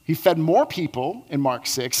 He fed more people in Mark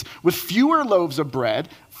 6 with fewer loaves of bread,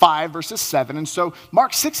 5 versus 7. And so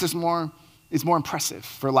Mark 6 is more impressive,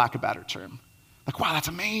 for lack of a better term. Like, wow, that's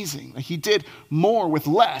amazing. Like, he did more with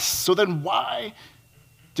less. So then why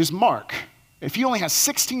does Mark, if he only has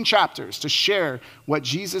 16 chapters to share what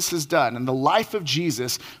Jesus has done and the life of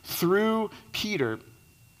Jesus through Peter,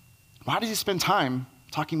 why does he spend time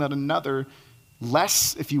talking about another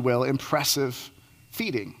less, if you will, impressive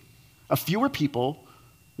feeding of fewer people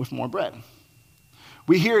with more bread?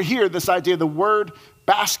 We hear here this idea of the word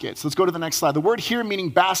baskets. Let's go to the next slide. The word here meaning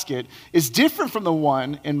basket is different from the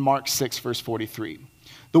one in Mark 6, verse 43.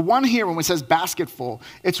 The one here, when it says basketful,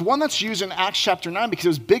 it's one that's used in Acts chapter 9 because it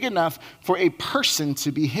was big enough for a person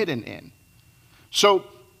to be hidden in. So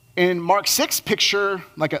in Mark 6, picture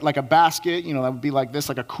like a basket, that would be like this,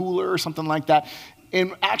 like a cooler or something like that.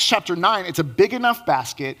 In Acts chapter 9, it's a big enough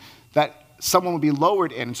basket that someone would be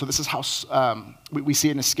lowered in. And so this is how we see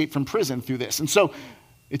an escape from prison through this. And so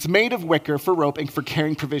it's made of wicker for rope and for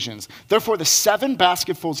carrying provisions. Therefore, the 7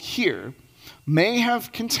 basketfuls here may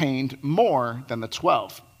have contained more than the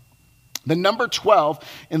 12. The number 12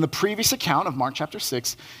 in the previous account of Mark chapter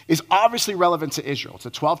 6 is obviously relevant to Israel. It's the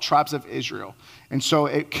 12 tribes of Israel. And so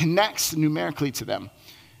it connects numerically to them.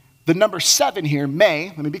 The number 7 here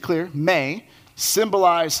may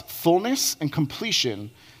symbolize fullness and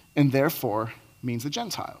completion, and therefore means the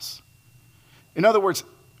Gentiles. In other words,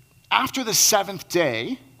 after the 7th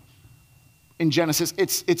day in Genesis,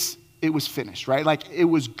 it was finished, right? Like, it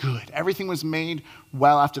was good. Everything was made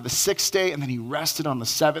well after the 6th day, and then he rested on the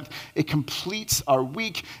 7th. It completes our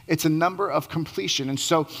week. It's a number of completion. And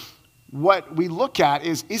so what we look at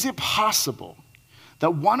is it possible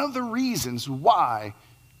that one of the reasons why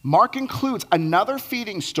Mark includes another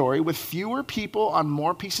feeding story with fewer people on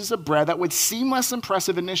more pieces of bread that would seem less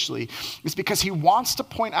impressive initially is because he wants to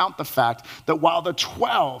point out the fact that while the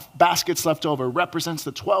 12 baskets left over represents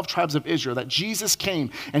the 12 tribes of Israel, that Jesus came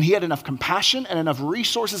and he had enough compassion and enough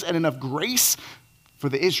resources and enough grace for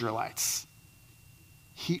the Israelites.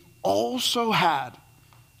 He also had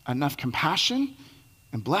enough compassion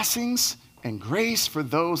and blessings and grace for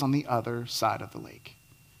those on the other side of the lake.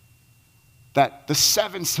 That the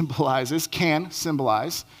 7 can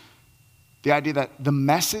symbolize the idea that the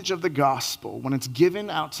message of the gospel, when it's given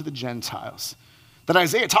out to the Gentiles, that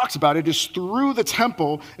Isaiah talks about it is through the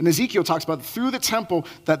temple, and Ezekiel talks about through the temple,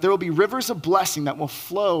 that there will be rivers of blessing that will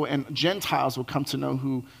flow, and Gentiles will come to know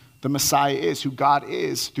who the Messiah is, who God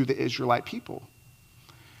is, through the Israelite people.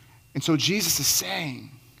 And so Jesus is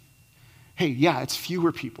saying, hey, yeah, it's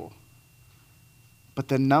fewer people, but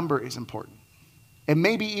the number is important. And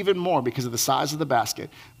maybe even more because of the size of the basket,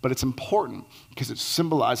 but it's important because it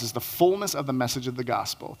symbolizes the fullness of the message of the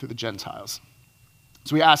gospel through the Gentiles.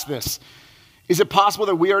 So we ask this: is it possible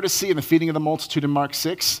that we are to see in the feeding of the multitude in Mark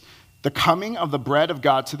 6, the coming of the bread of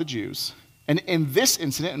God to the Jews, and in this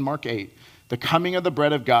incident in Mark 8, the coming of the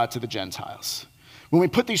bread of God to the Gentiles? When we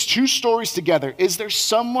put these two stories together, is there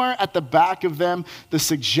somewhere at the back of them the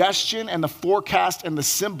suggestion and the forecast and the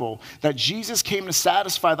symbol that Jesus came to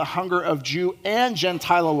satisfy the hunger of Jew and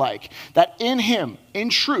Gentile alike? That in him, in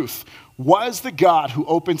truth, was the God who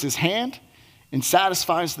opens his hand and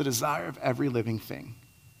satisfies the desire of every living thing.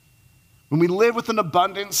 When we live with an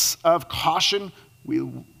abundance of caution, we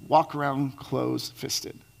walk around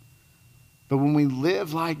closed-fisted. But when we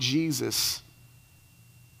live like Jesus,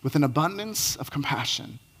 with an abundance of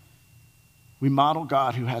compassion, we model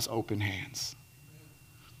God who has open hands.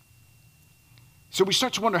 So we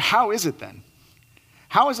start to wonder, how is it then?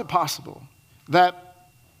 How is it possible that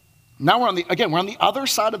now we're on the other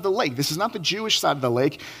side of the lake? This is not the Jewish side of the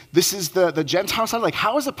lake. This is the Gentile side of the lake.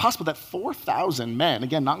 How is it possible that 4,000 men,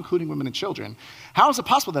 again, not including women and children, how is it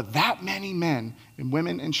possible that many men and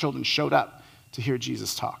women and children showed up to hear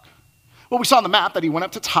Jesus talk? Well, we saw on the map that he went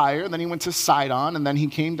up to Tyre, and then he went to Sidon, and then he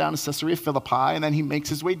came down to Caesarea Philippi, and then he makes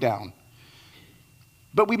his way down.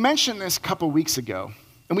 But we mentioned this a couple weeks ago,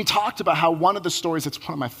 and we talked about how one of the stories, it's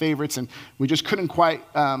one of my favorites, and we just couldn't quite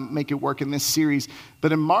make it work in this series,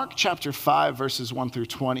 but in Mark chapter 5, verses 1 through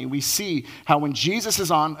 20, we see how when Jesus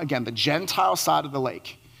is on, again, the Gentile side of the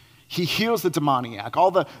lake, he heals the demoniac.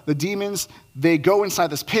 All the demons, they go inside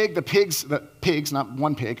this pig. The pigs, not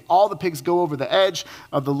one pig, all the pigs go over the edge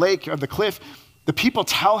of the lake, of the cliff. The people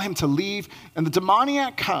tell him to leave, and the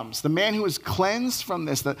demoniac comes, the man who is cleansed from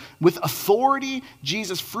this. With authority,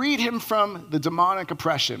 Jesus freed him from the demonic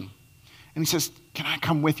oppression. And he says, can I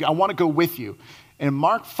come with you? I want to go with you. And in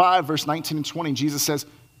Mark 5, verse 19 and 20, Jesus says,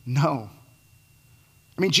 no.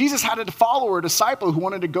 I mean, Jesus had a follower, a disciple who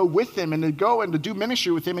wanted to go with him and to go and to do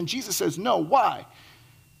ministry with him. And Jesus says, no, why?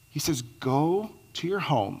 He says, go to your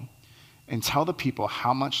home and tell the people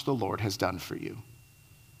how much the Lord has done for you.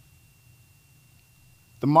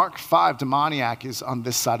 The Mark 5 demoniac is on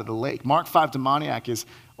this side of the lake. Mark 5 demoniac is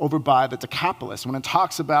over by the Decapolis. When it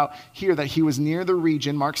talks about here that he was near the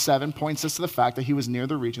region, Mark 7 points us to the fact that he was near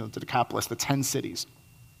the region of the Decapolis, the 10 cities.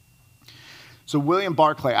 So William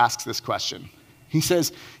Barclay asks this question. He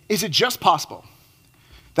says, is it just possible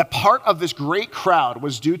that part of this great crowd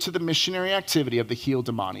was due to the missionary activity of the healed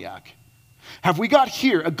demoniac? Have we got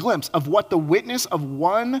here a glimpse of what the witness of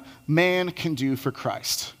one man can do for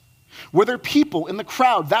Christ? Were there people in the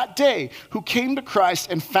crowd that day who came to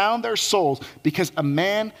Christ and found their souls because a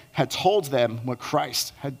man had told them what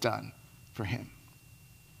Christ had done for him?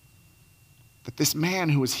 That this man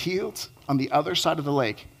who was healed on the other side of the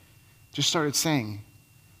lake just started saying,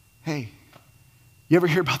 hey, you ever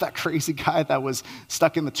hear about that crazy guy that was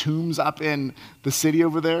stuck in the tombs up in the city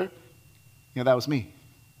over there? That was me.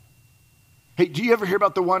 Hey, do you ever hear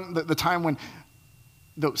about the time when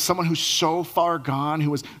someone who's so far gone, who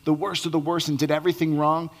was the worst of the worst and did everything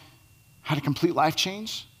wrong, had a complete life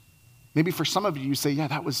change? Maybe for some of you, you say, yeah,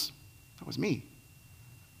 that was me.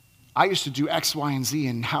 I used to do X, Y, and Z,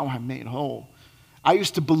 and now I'm made whole. I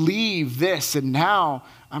used to believe this, and now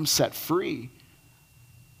I'm set free.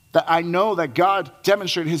 That I know that God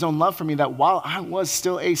demonstrated his own love for me, that while I was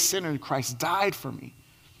still a sinner, Christ died for me.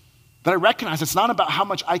 That I recognize it's not about how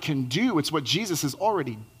much I can do, it's what Jesus has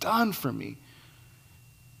already done for me.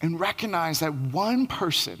 And recognize that one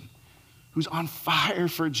person who's on fire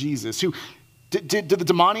for Jesus, who did the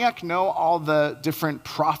demoniac know all the different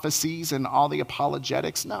prophecies and all the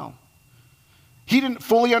apologetics? No. He didn't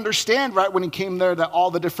fully understand right when he came there that all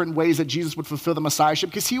the different ways that Jesus would fulfill the Messiahship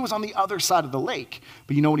because he was on the other side of the lake.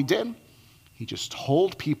 But you know what he did? He just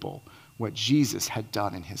told people what Jesus had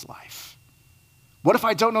done in his life. What if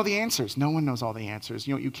I don't know the answers? No one knows all the answers.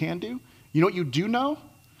 You know what you can do? You know what you do know?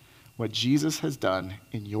 What Jesus has done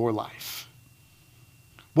in your life.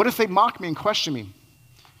 What if they mock me and question me?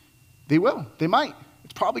 They will. They might.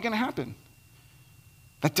 It's probably going to happen.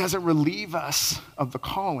 That doesn't relieve us of the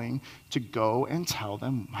calling to go and tell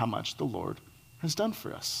them how much the Lord has done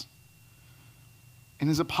for us. And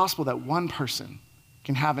is it possible that one person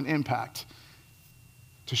can have an impact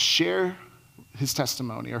to share his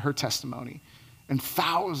testimony or her testimony, and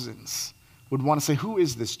thousands would want to say, who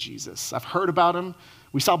is this Jesus? I've heard about him.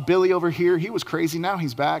 We saw Billy over here. He was crazy. Now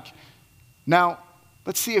he's back. Now,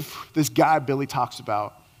 let's see if this guy Billy talks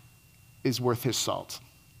about is worth his salt.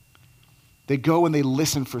 They go and they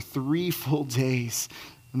listen for 3 full days,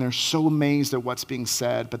 and they're so amazed at what's being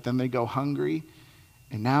said, but then they go hungry.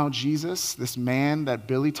 And now Jesus, this man that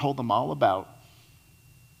Billy told them all about,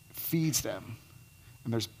 feeds them,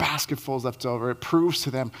 and there's basketfuls left over, it proves to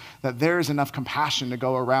them that there is enough compassion to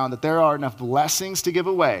go around, that there are enough blessings to give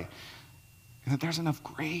away, and that there's enough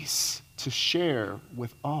grace to share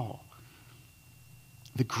with all.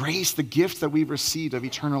 The grace, the gift that we've received of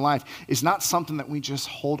eternal life is not something that we just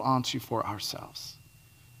hold on to for ourselves.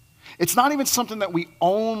 It's not even something that we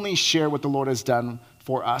only share what the Lord has done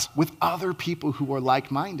for us with other people who are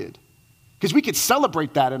like-minded. Because we could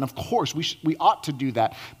celebrate that, and of course, we ought to do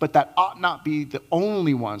that, but that ought not be the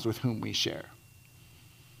only ones with whom we share.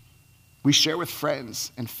 We share with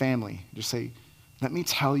friends and family. Just say, let me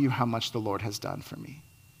tell you how much the Lord has done for me.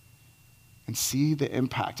 And see the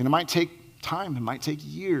impact. And it might take time, it might take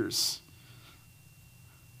years.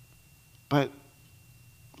 But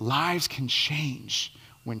lives can change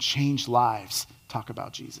when changed lives talk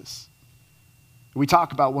about Jesus. We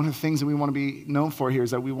talk about one of the things that we want to be known for here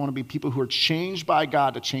is that we want to be people who are changed by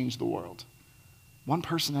God to change the world. One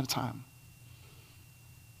person at a time.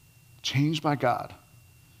 Changed by God.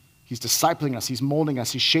 He's discipling us, he's molding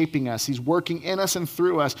us, he's shaping us, he's working in us and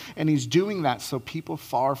through us, and he's doing that so people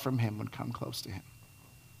far from him would come close to him.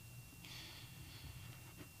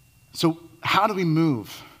 So how do we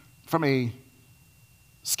move from a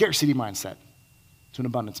scarcity mindset to an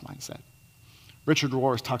abundance mindset? Richard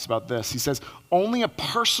Rohr talks about this. He says, only a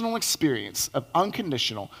personal experience of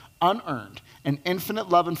unconditional, unearned, and infinite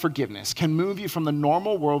love and forgiveness can move you from the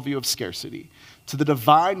normal worldview of scarcity to the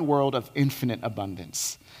divine world of infinite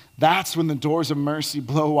abundance. That's when the doors of mercy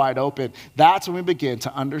blow wide open. That's when we begin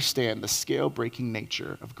to understand the scale-breaking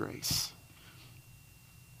nature of grace.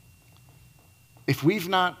 If we've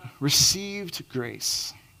not received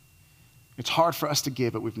grace, it's hard for us to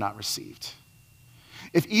give what we've not received.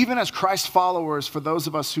 If even as Christ followers, for those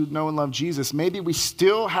of us who know and love Jesus, maybe we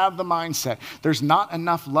still have the mindset, there's not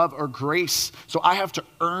enough love or grace, so I have to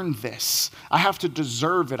earn this. I have to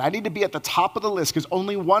deserve it. I need to be at the top of the list because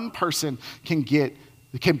only one person can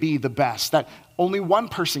be the best. That only one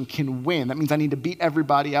person can win. That means I need to beat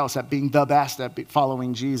everybody else at being the best at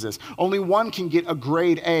following Jesus. Only one can get a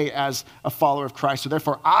grade A as a follower of Christ. So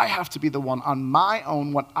therefore, I have to be the one on my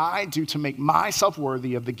own, what I do to make myself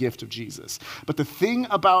worthy of the gift of Jesus. But the thing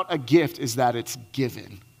about a gift is that it's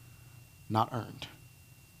given, not earned.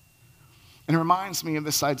 And it reminds me of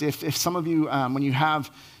this idea. If some of you, when you have,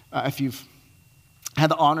 if you've had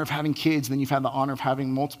the honor of having kids, then you've had the honor of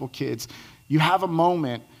having multiple kids, you have a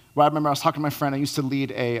moment where I remember I was talking to my friend. I used to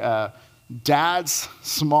lead a dad's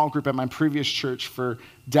small group at my previous church for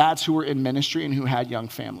dads who were in ministry and who had young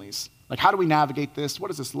families. Like, how do we navigate this? What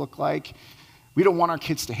does this look like? We don't want our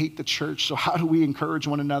kids to hate the church, so how do we encourage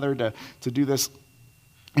one another to do this?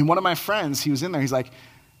 And one of my friends, he was in there, he's like,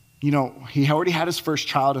 you know, he already had his first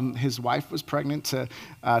child and his wife was pregnant to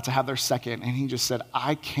have their second. And he just said,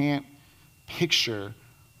 I can't picture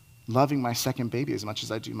loving my second baby as much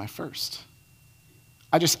as I do my first.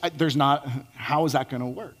 How is that going to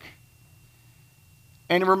work?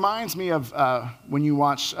 And it reminds me of when you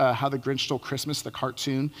watch How the Grinch Stole Christmas, the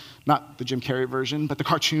cartoon, not the Jim Carrey version, but the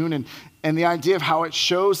cartoon, and the idea of how it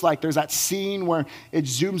shows, like, there's that scene where it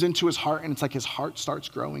zooms into his heart, and it's like his heart starts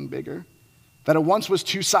growing bigger. That it once was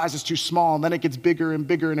two sizes too small, and then it gets bigger and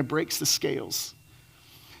bigger, and it breaks the scales.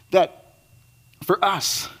 That for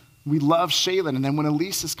us, we love Shaylin, and then when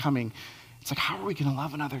Elise is coming, it's like, how are we going to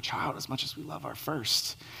love another child as much as we love our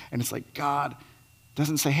first? And it's like, God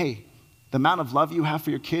doesn't say, hey, the amount of love you have for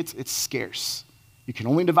your kids, it's scarce. You can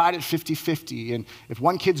only divide it 50-50. And if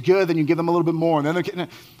one kid's good, then you give them a little bit more. And then they're getting it.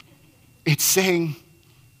 It's saying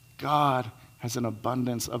God has an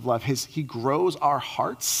abundance of love. He grows our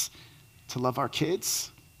hearts to love our kids.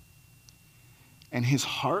 And his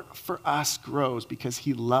heart for us grows because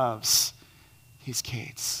he loves his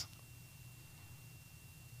kids.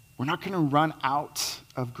 We're not going to run out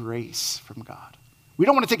of grace from God. We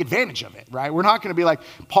don't want to take advantage of it, right? We're not going to be like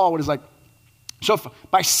Paul, what is like, so if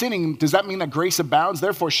by sinning, does that mean that grace abounds?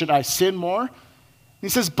 Therefore, should I sin more? He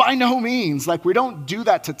says, by no means. Like, we don't do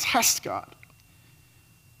that to test God.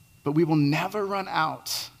 But we will never run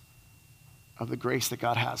out of the grace that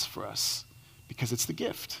God has for us because it's the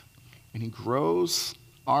gift. And he grows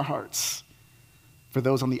our hearts for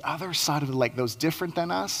those on the other side of the lake, those different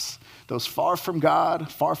than us, those far from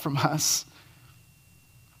God, far from us.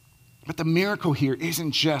 But the miracle here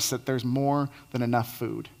isn't just that there's more than enough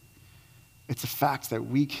food. It's the fact that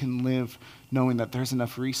we can live knowing that there's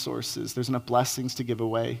enough resources, there's enough blessings to give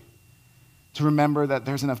away, to remember that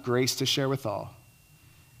there's enough grace to share with all,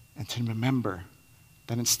 and to remember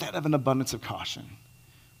that instead of an abundance of caution,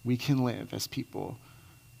 we can live as people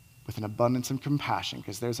with an abundance of compassion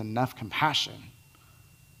because there's enough compassion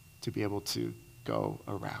to be able to go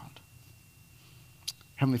around.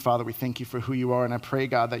 Heavenly Father, we thank you for who you are, and I pray,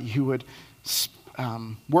 God, that you would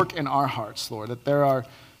work in our hearts, Lord, that there are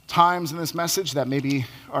times in this message that maybe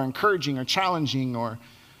are encouraging or challenging or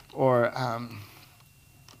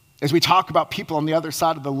as we talk about people on the other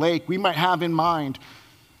side of the lake, we might have in mind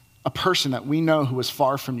a person that we know who is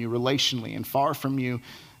far from you relationally and far from you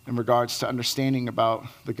in regards to understanding about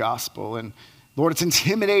the gospel. And Lord, it's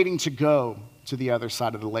intimidating to go to the other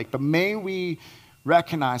side of the lake, but may we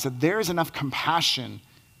recognize that there is enough compassion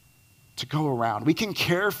to go around. We can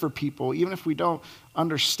care for people even if we don't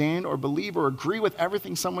understand or believe or agree with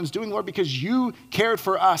everything someone's doing, Lord, because you cared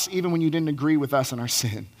for us even when you didn't agree with us in our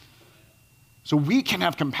sin. So we can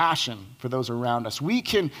have compassion for those around us. We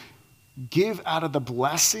can give out of the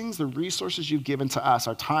blessings, the resources you've given to us,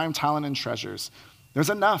 our time, talent, and treasures.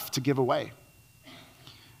 There's enough to give away.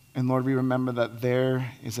 And Lord, we remember that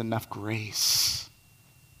there is enough grace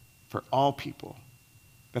for all people,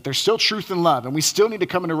 that there's still truth and love, and we still need to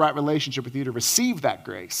come into right relationship with you to receive that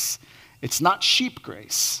grace. It's not cheap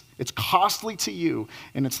grace. It's costly to you,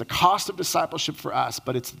 and it's the cost of discipleship for us,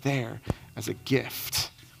 but it's there as a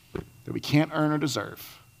gift that we can't earn or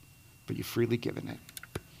deserve, but you've freely given it.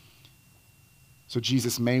 So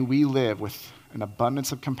Jesus, may we live with an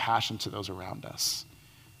abundance of compassion to those around us.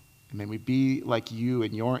 And may we be like you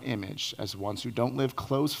in your image as ones who don't live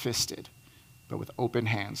closed-fisted, but with open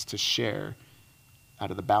hands to share out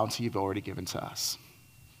of the bounty you've already given to us.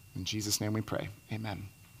 In Jesus' name we pray, amen.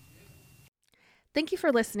 Thank you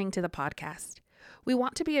for listening to the podcast. We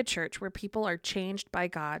want to be a church where people are changed by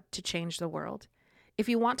God to change the world. If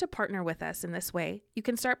you want to partner with us in this way, you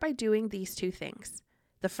can start by doing these two things.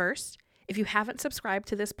 The first, if you haven't subscribed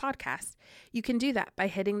to this podcast, you can do that by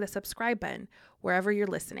hitting the subscribe button wherever you're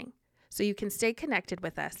listening, so you can stay connected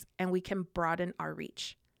with us and we can broaden our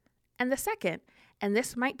reach. And the second, and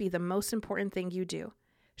this might be the most important thing you do,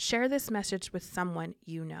 share this message with someone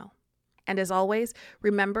you know. And as always,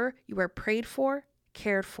 remember you are prayed for,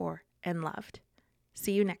 cared for, and loved.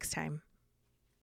 See you next time.